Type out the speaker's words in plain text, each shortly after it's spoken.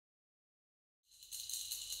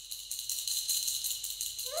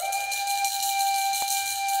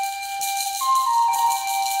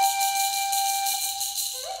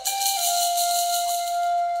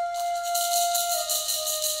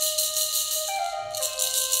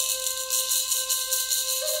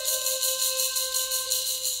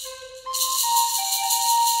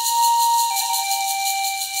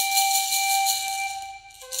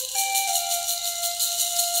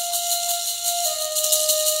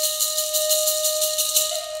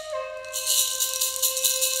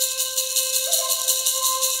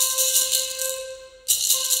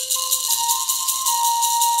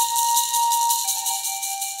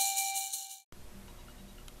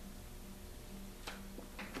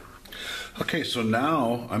Okay, so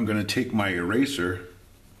now I'm going to take my eraser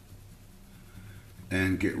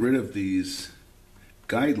and get rid of these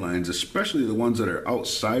guidelines, especially the ones that are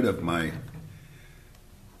outside of my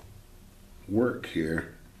work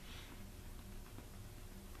here.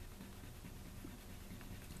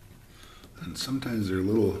 And sometimes they're a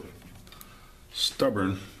little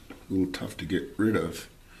stubborn, a little tough to get rid of.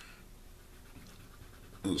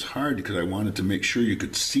 It was hard because I wanted to make sure you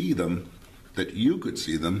could see them, that you could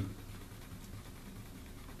see them.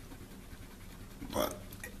 But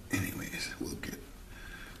anyways, we'll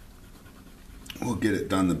get it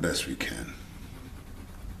done the best we can.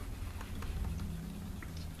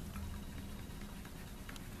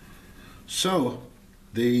 So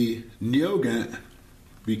the Neogant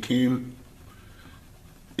became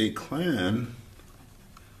a clan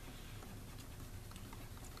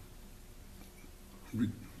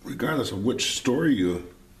regardless of which story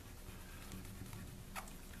you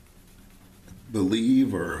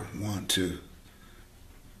believe or want to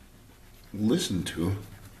listen to.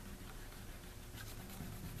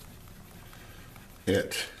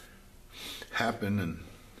 It happened in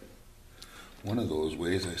one of those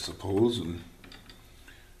ways, I suppose, and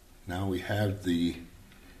now we have the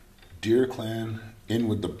Deer clan in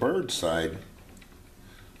with the bird side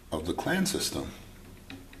of the clan system.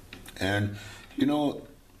 And you know,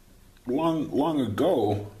 long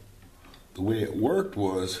ago, the way it worked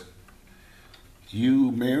was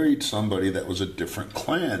you married somebody that was a different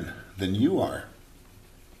clan than you are.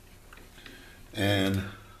 And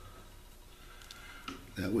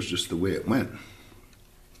that was just the way it went.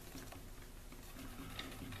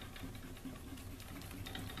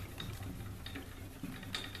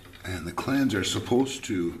 And the clans are supposed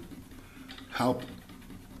to help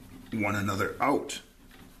one another out,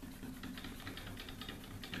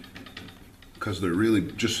 because they're really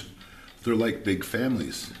just, they're like big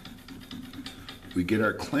families. We get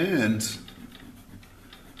our clans.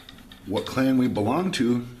 What clan we belong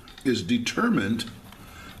to is determined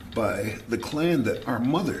by the clan that our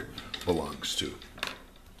mother belongs to.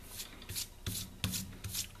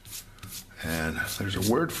 And there's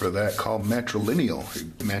a word for that called matrilineal.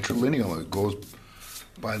 Matrilineal, it goes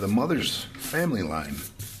by the mother's family line.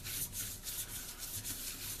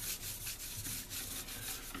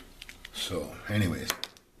 So, anyways,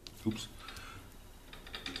 oops.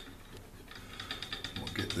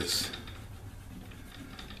 We'll get this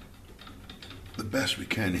the best we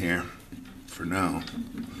can here for now.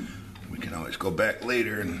 We can always go back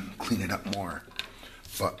later and clean it up more.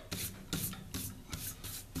 But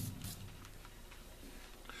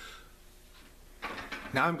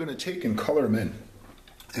now I'm going to take and color them in.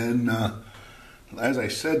 And as I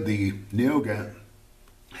said, the Neogant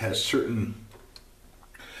has certain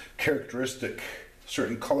characteristic,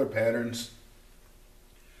 certain color patterns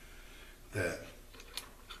that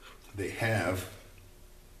they have.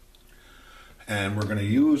 And we're going to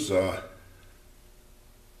use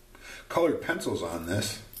colored pencils on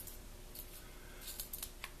this.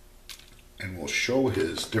 And we'll show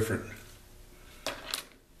his different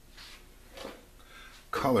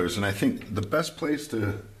colors. And I think the best way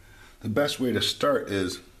to start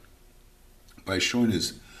is by showing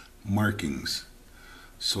his markings.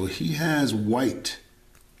 So he has white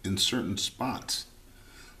in certain spots,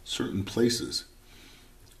 certain places,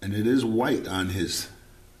 and it is white on his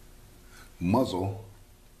muzzle,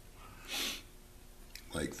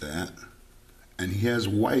 like that, and he has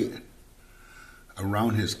white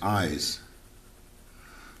around his eyes.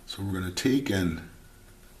 So we're going to take and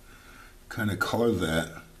kind of color that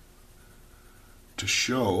to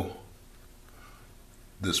show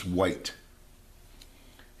this white.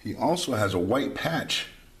 He also has a white patch,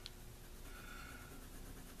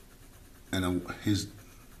 and his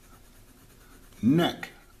neck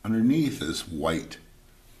underneath is white.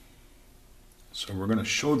 So we're going to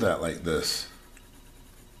show that like this,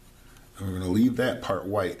 and we're going to leave that part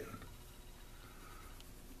white,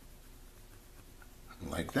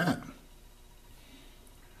 like that.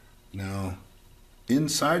 Now,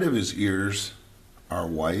 inside of his ears are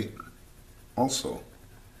white also.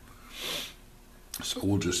 So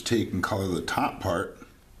we'll just take and color the top part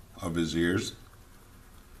of his ears.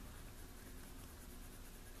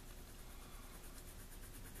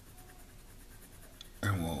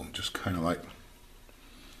 And we'll just kind of like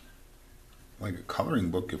a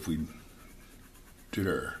coloring book if we did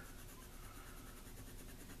our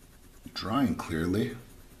drawing clearly.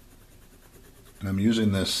 And I'm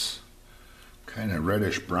using this kind of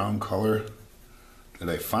reddish brown color that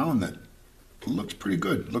I found that looks pretty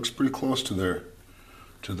good. Looks pretty close to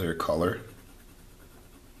their color.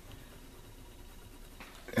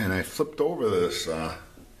 And I flipped over this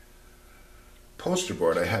poster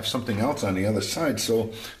board, I have something else on the other side.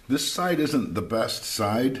 So this side isn't the best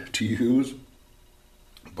side to use,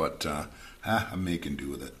 but I'm making do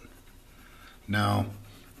with it. Now,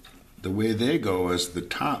 the way they go is the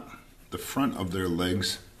front of their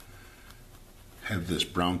legs have this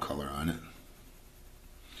brown color on it,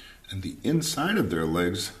 and the inside of their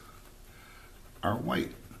legs are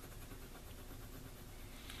white.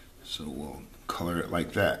 So we'll color it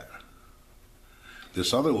like that.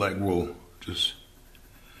 This other leg will just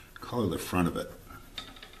color the front of it.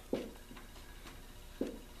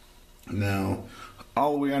 Now,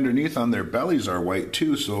 all the way underneath on their bellies are white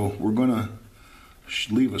too, so we're gonna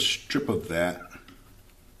leave a strip of that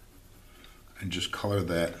and just color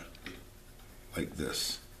that like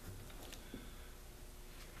this.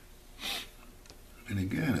 And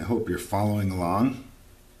again, I hope you're following along.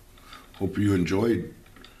 Hope you enjoyed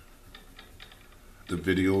the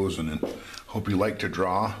videos and hope you like to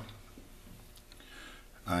draw.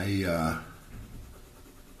 I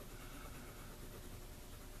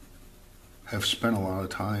have spent a lot of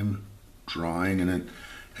time drawing, and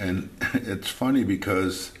it's funny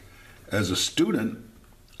because as a student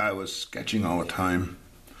I was sketching all the time,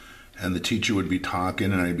 and the teacher would be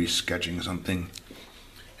talking and I'd be sketching something,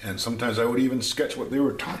 and sometimes I would even sketch what they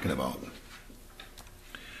were talking about.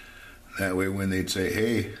 That way when they'd say,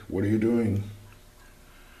 "Hey, what are you doing?"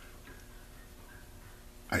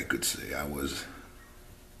 I could say I was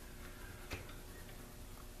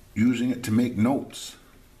using it to make notes.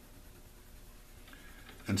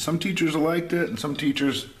 And some teachers liked it, and some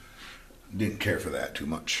teachers didn't care for that too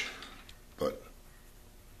much. But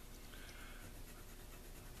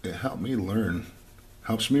it helped me learn,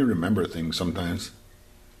 helps me remember things sometimes.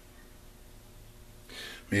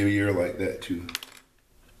 Maybe you're like that too.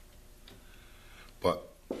 But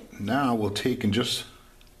now we'll take and just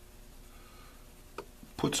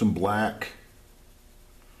put some black.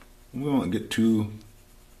 We won't get too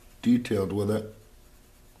detailed with it.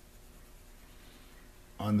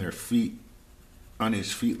 On their feet, on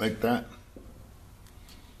his feet like that.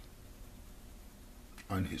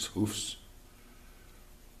 On his hoofs.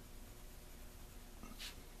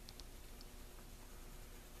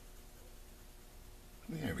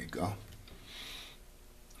 There we go.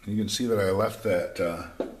 You can see that I left that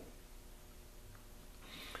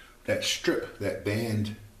that strip, that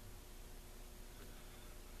band.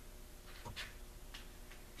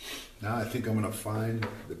 Now I think I'm going to find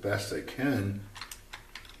the best I can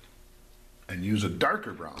and use a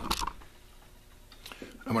darker brown.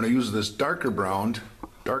 I'm going to use this darker brown.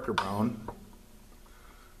 I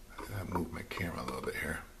move my camera a little bit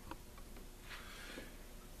here.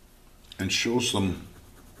 And show some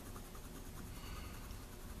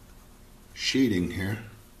shading here.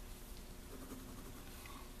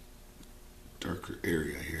 Darker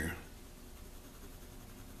area here.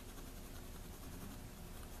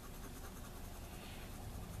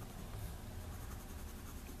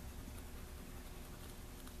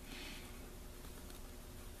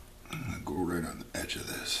 I'm going to go right on the edge of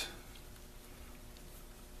this.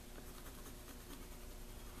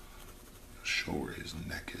 Show where his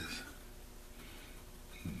neck is.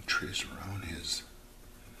 And trace around his,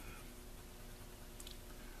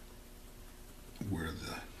 where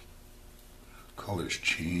the colors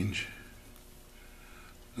change.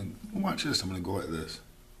 And watch this, I'm going to go like this.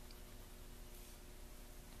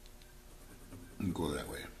 And go that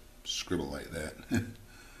way. Scribble like that.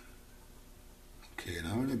 Okay,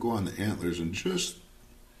 now I'm going to go on the antlers and just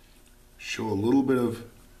show a little bit of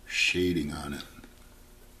shading on it.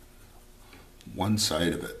 One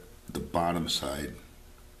side of it, the bottom side.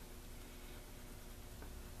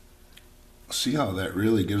 See how that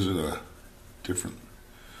really gives it a different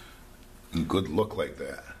and good look like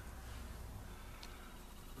that.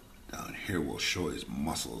 Down here we'll show his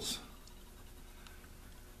muscles.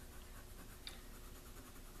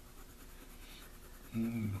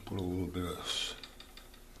 Put a little bit of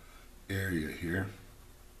area here.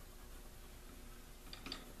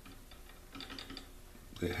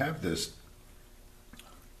 They have this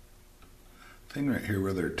thing right here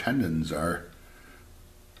where their tendons are,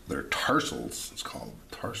 their tarsals, it's called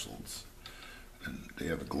tarsals. And they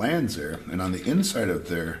have glands there, and on the inside of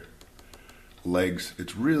their legs,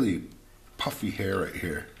 it's really puffy hair right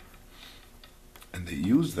here. And they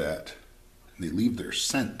use that, and they leave their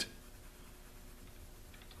scent.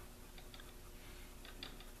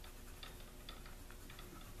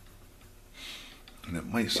 And it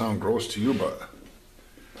might sound gross to you, but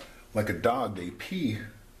like a dog, they pee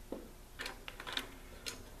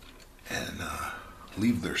and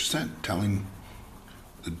leave their scent, telling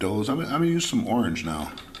the does. I'm gonna use some orange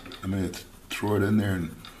now. I'm gonna throw it in there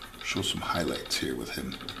and show some highlights here with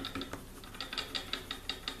him.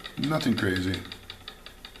 Nothing crazy.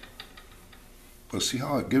 But see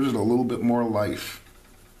how it gives it a little bit more life.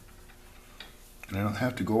 And I don't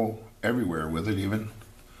have to go everywhere with it even.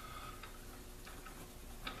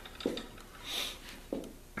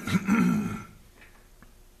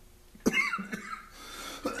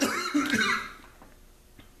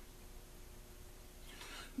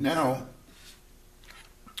 Now,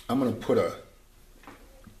 I'm going to put a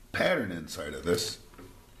pattern inside of this.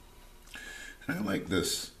 And I like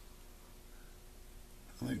this.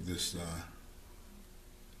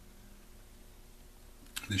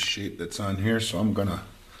 This shape that's on here, so I'm going to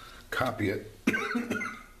copy it. Kind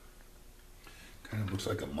of looks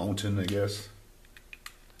like a mountain, I guess.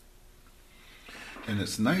 And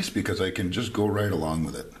it's nice because I can just go right along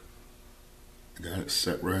with it. I got it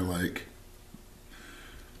set where I like.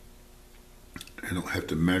 I don't have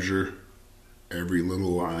to measure every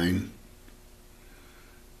little line.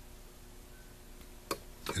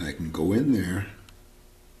 And I can go in there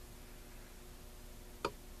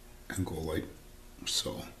and go like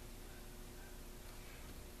so.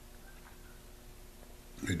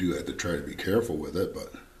 I do have to try to be careful with it,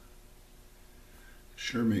 but it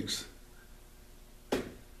sure makes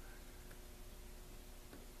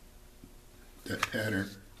that pattern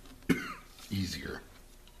easier.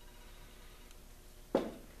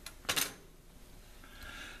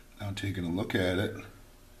 Now taking a look at it,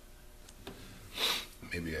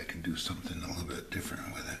 maybe I can do something a little bit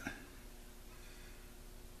different with it.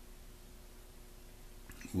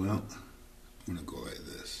 Well, I'm going to go like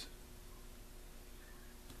this.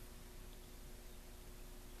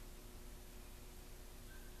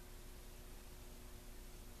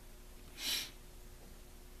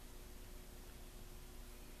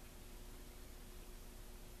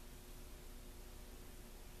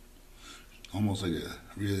 Almost like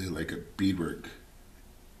really like a beadwork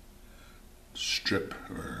strip,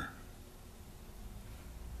 or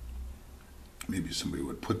maybe somebody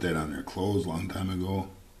would put that on their clothes a long time ago.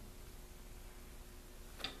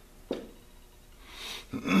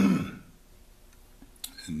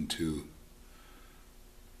 And to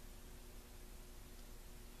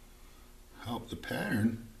help the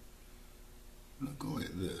pattern, I'm going to go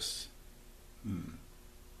like this.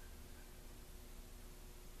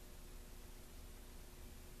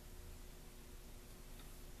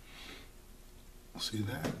 See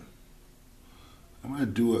that? I'm going to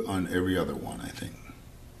do it on every other one, I think.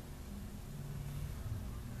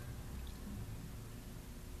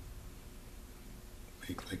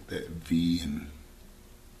 Make like that V, and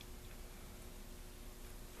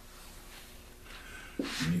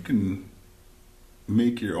you can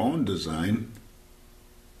make your own design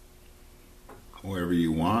however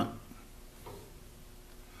you want.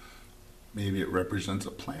 Maybe it represents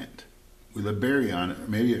a plant with a berry on it.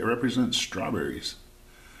 Maybe it represents strawberries.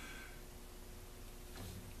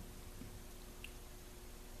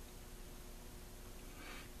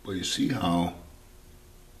 But you see how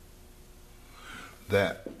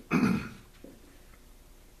that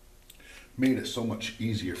made it so much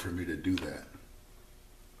easier for me to do that.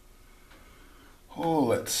 Oh,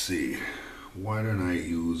 let's see. Why don't I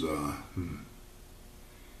use I'm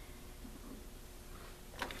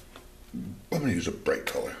going to use a bright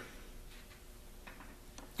color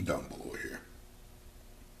down below here.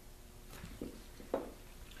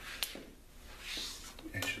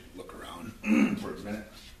 I should look around for a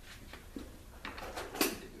minute.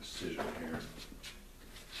 Take a decision here.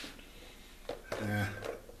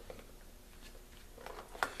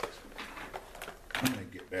 I'm going to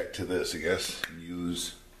get back to this, I guess, and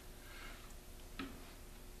use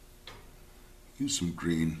some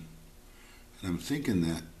green. And I'm thinking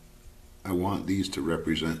that I want these to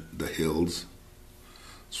represent the hills,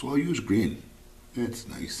 so I'll use green. It's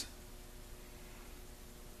nice.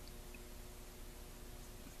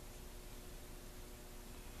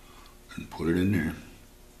 And put it in there.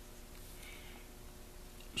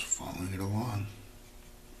 Just following it along.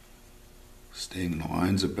 Staying in the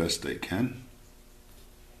lines the best I can.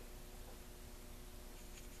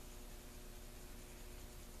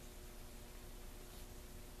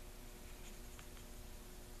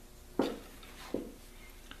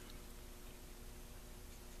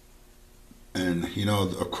 And you know,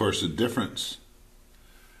 of course, the difference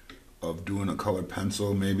of doing a colored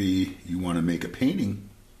pencil, maybe you want to make a painting,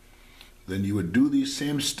 then you would do these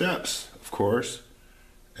same steps, of course,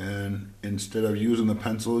 and instead of using the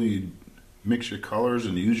pencil, you'd mix your colors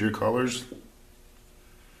and use your colors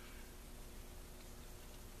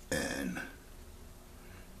and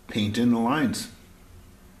paint in the lines.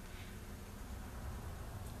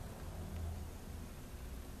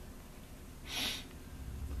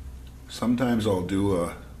 sometimes I'll do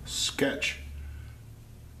a sketch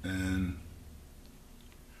and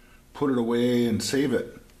put it away and save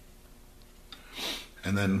it.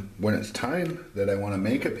 And then when it's time that I want to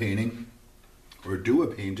make a painting or do a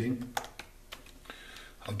painting,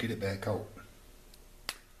 I'll get it back out.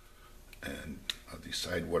 And I'll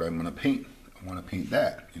decide what I'm going to paint. I want to paint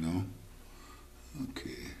that, you know.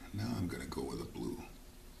 Okay, now I'm going to go with a blue.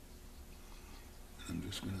 I'm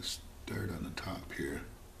just going to start on the top here,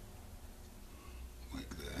 like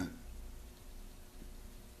that.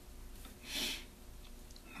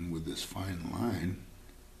 And with this fine line,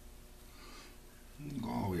 go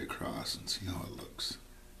all the way across and see how it looks.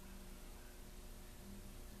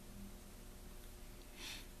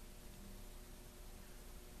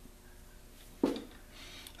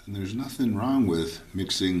 And there's nothing wrong with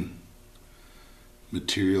mixing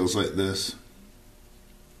materials like this,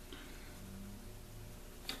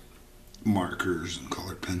 markers and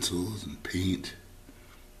colored pencils and paint.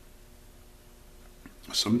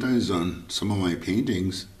 Sometimes on some of my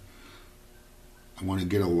paintings, I want to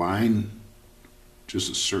get a line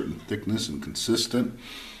just a certain thickness and consistent.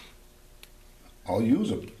 I'll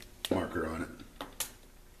use a marker on it.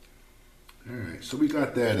 Alright, so we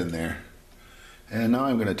got that in there. And now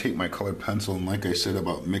I'm going to take my colored pencil, and like I said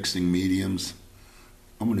about mixing mediums,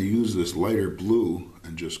 I'm going to use this lighter blue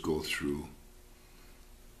and just go through.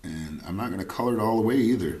 And I'm not going to color it all the way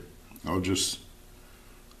either. I'll just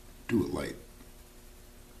do it light.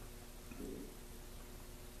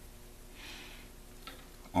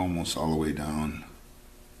 Almost all the way down.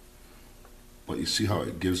 But you see how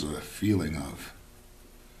it gives a feeling of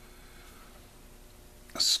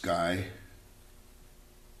a sky,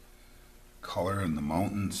 color in the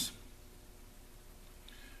mountains,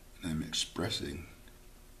 and I'm expressing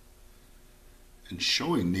and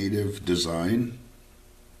showing native design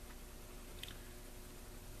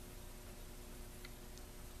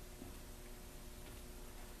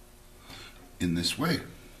in this way.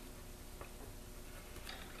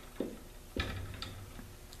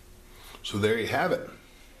 So there you have it.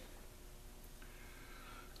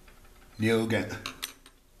 Neil again.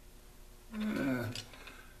 I'm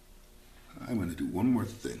going to do one more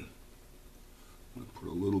thing. I'm going to put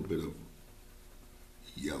a little bit of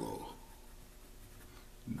yellow.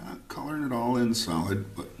 Not coloring it all in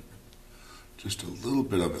solid, but just a little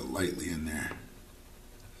bit of it lightly in there.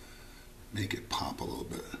 Make it pop a little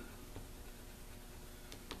bit.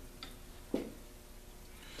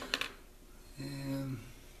 And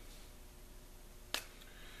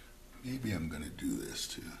maybe I'm going to do this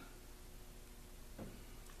to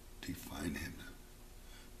define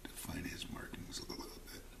his markings a little bit.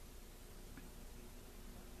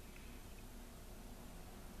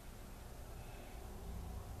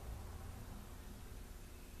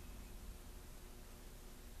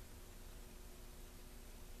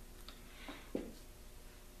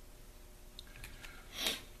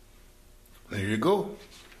 There you go.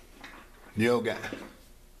 Yoga.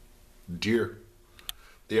 Deer.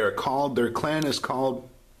 They are called, their clan is called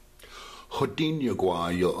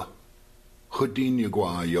Hodinyaguayo.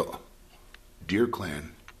 Hodinyaguayo. Deer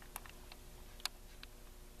clan.